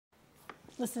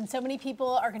Listen, so many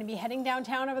people are going to be heading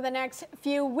downtown over the next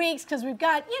few weeks because we've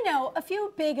got, you know, a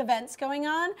few big events going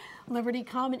on. Liberty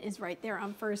Common is right there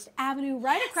on First Avenue,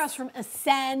 right across from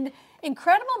Ascend.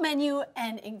 Incredible menu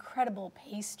and incredible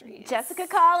pastries. Jessi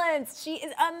Collins, she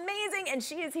is amazing, and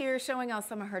she is here showing us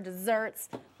some of her desserts.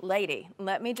 Lady,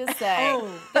 let me just say,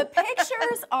 the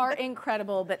pictures are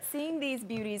incredible, but seeing these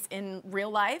beauties in real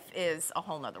life is a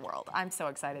whole nother world. I'm so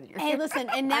excited that you're here. Hey, listen,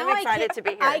 and now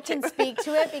I can speak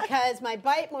to it because my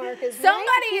bite mark is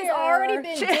Somebody has already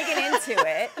been digging into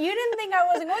it. You didn't think I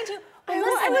wasn't going to.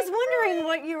 I was wondering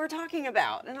what you were talking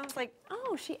about, and I was like,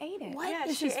 oh, she ate it. What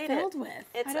is this filled with?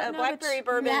 It's a blackberry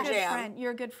bourbon jam.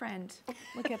 You're a good friend.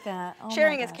 Look at that. Oh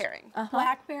Sharing is caring.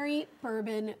 Blackberry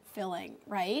bourbon filling,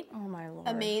 right? Oh, my Lord.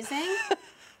 Amazing.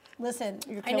 Listen,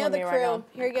 I killing know the me crew. right now.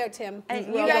 Here you go, Tim. And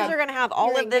you guys are going to have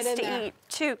all of this to eat,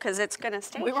 too, because it's going to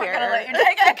stay here. We weren't going to let you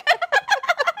take it.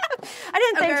 I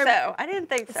didn't think so. I didn't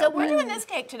think so. So we're doing this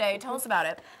cake today. Tell us about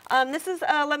it. This is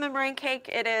a lemon meringue cake.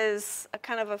 It is a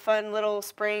kind of a fun little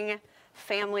spring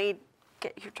family.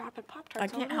 You're dropping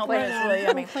Pop-Tarts. I can't help it. It's really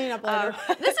yummy. Clean up later.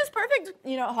 This is perfect.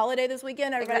 You know, holiday this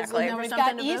weekend. Everybody's looking for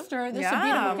something to do. Easter. This is a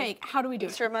beautiful cake. How do we do it?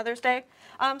 Easter, Mother's Day.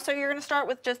 So you're going to start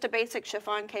with just a basic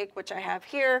chiffon cake, which I have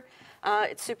here.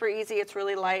 It's super easy. It's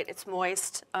really light. It's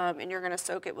moist. And you're going to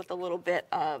soak it with a little bit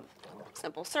of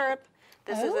simple syrup.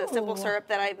 This is a simple syrup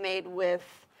that I've made with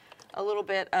a little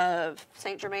bit of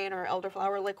Saint Germain or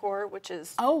elderflower liqueur, which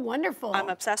is wonderful. I'm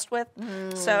obsessed with.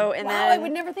 So and wow, then I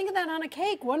would never think of that on a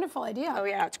cake. Wonderful idea. Oh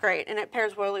yeah, it's great, and it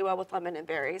pairs really well with lemon and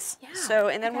berries. Yeah. So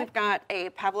and then we've got a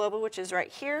pavlova, which is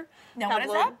right here. Now what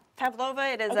is that? Pavlova.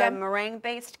 It is a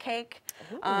meringue-based cake.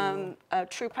 A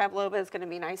true pavlova is going to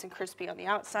be nice and crispy on the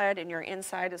outside, and your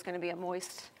inside is going to be a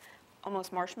moist,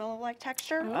 almost marshmallow-like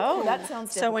texture. Oh, that sounds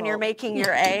difficult. So when you're making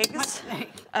your eggs,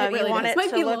 you want it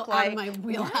to look like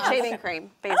shaving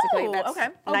cream, basically. That's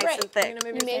nice and thick.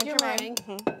 You made your meringue.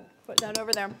 Put that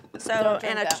over there. So,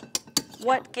 and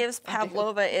what gives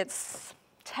pavlova its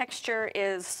texture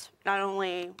is not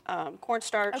only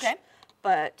cornstarch,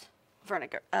 but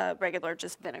regular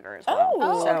just vinegar as well.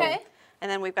 Oh, okay. And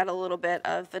then we've got a little bit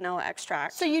of vanilla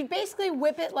extract. So you basically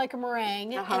whip it like a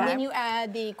meringue, and then you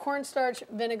add the cornstarch,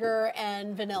 vinegar,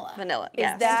 and vanilla. Vanilla,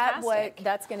 yes. Is that what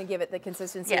that's going to give it the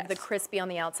consistency of the crispy on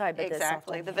the outside? But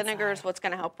exactly. The vinegar is what's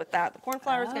going to help with that. The corn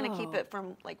flour is going to keep it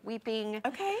from like weeping.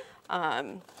 Okay.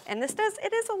 And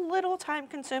it is a little time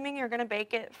consuming. You're going to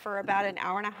bake it for about an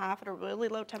hour and a half at a really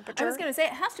low temperature. I was going to say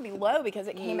it has to be low because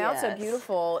it came out so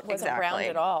beautiful. It wasn't browned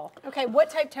at all. Okay,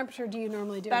 what type temperature do you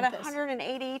normally do about with this?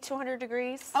 180, 200 degrees.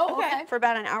 Oh, okay. For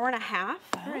about an hour and a half.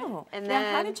 Oh. And then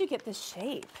now, how did you get this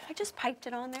shape? I just piped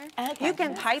it on there. Okay. You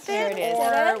can pipe it,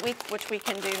 or which we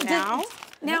can do now.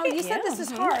 Now, you said this is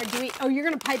hard. You're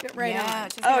going to pipe it right on.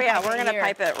 Oh, yeah, we're going to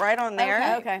pipe it right on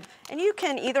there. Okay. And you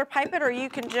can either pipe it or you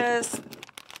can just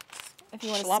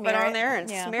slop it on there and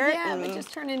smear it. Yeah, but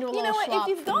just turn into a little You know what? slop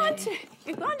If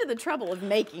you've gone to the trouble of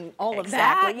making all of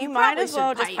that, that, you might as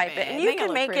well just pipe it. And you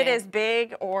can make it as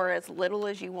big or as little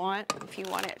as you want. If you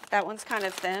want it, that one's kind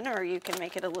of thin, or you can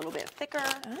make it a little bit thicker.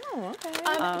 Oh,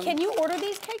 okay. Can you order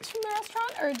these cakes from the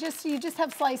restaurant, or you just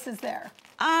have slices there?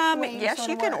 Yes,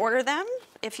 you can order them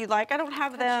if you like. I don't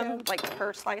have them like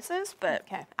per slices, but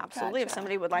absolutely, if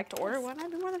somebody would like to order one, I'd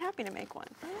be more than happy to make one.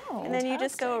 Oh, and then you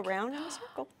just go around in a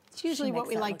circle. It's usually what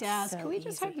we like to ask. Can we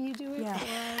just have you do it for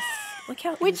us? Look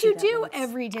how Which you do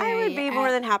every day. I would be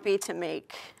more than happy to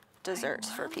make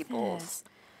desserts for people.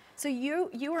 So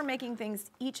you are making things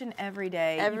each and every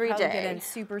day. Every you probably day. Get in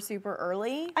super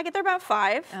early. I get there about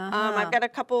 5. I've got a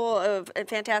couple of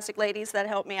fantastic ladies that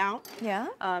help me out. Yeah.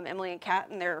 Emily and Kat,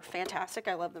 and they're fantastic.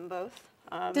 I love them both.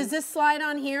 Does this slide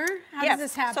on here? How does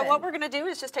this happen? So what we're going to do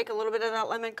is just take a little bit of that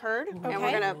lemon curd, and we're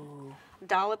going to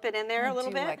dollop it in there a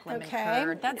little bit. Like lemon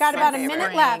curd. We've got about a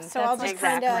minute left, so I'll just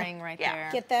kind of right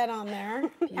get that on there.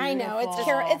 I know,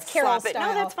 it's Carol style.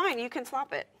 No, that's fine. You can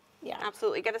slop it. Yeah.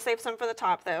 Absolutely. You got to save some for the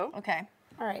top, though. Okay.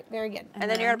 All right, very good.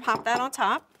 And then you're going to pop that on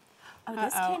top. Oh,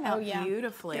 this came out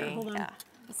beautifully. Here, hold on. Yeah.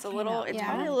 It's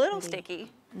probably a little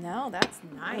sticky. No, that's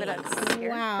nice.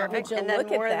 Wow. Perfect. And then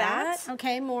more of that.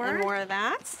 Okay, more. And more of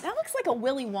that. That looks like a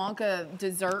Willy Wonka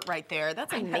dessert right there.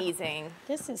 That's amazing.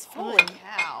 This is fun. Holy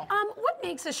cow. What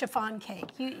makes a chiffon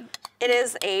cake? It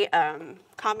is a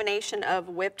combination of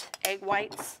whipped egg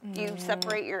whites. You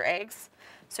separate your eggs.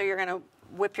 So you're going to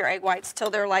whip your egg whites till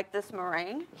they're like this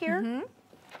meringue here.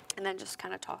 And then just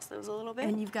kind of toss those a little bit.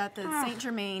 And you've got the Saint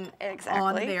Germain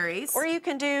on berries. Or you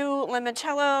can do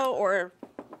limoncello or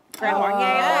Grand Marnier,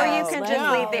 or you can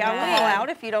just leave the alcohol out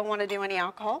if you don't want to do any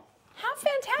alcohol. How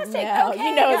fantastic. No, okay,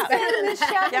 you know it's listen, this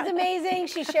chef is amazing.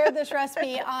 She shared this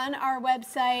recipe on our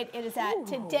website. It is at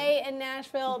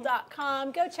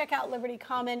todayinNashville.com. Go check out Liberty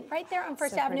Common right there on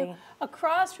First Avenue, pretty.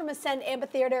 across from Ascend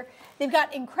Amphitheater. They've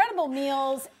got incredible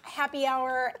meals, happy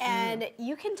hour, and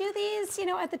you can do these, you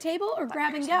know, at the table or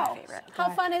grab and go. favorite. How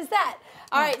fun is that?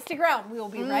 All right, stick around. We will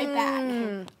be right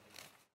back.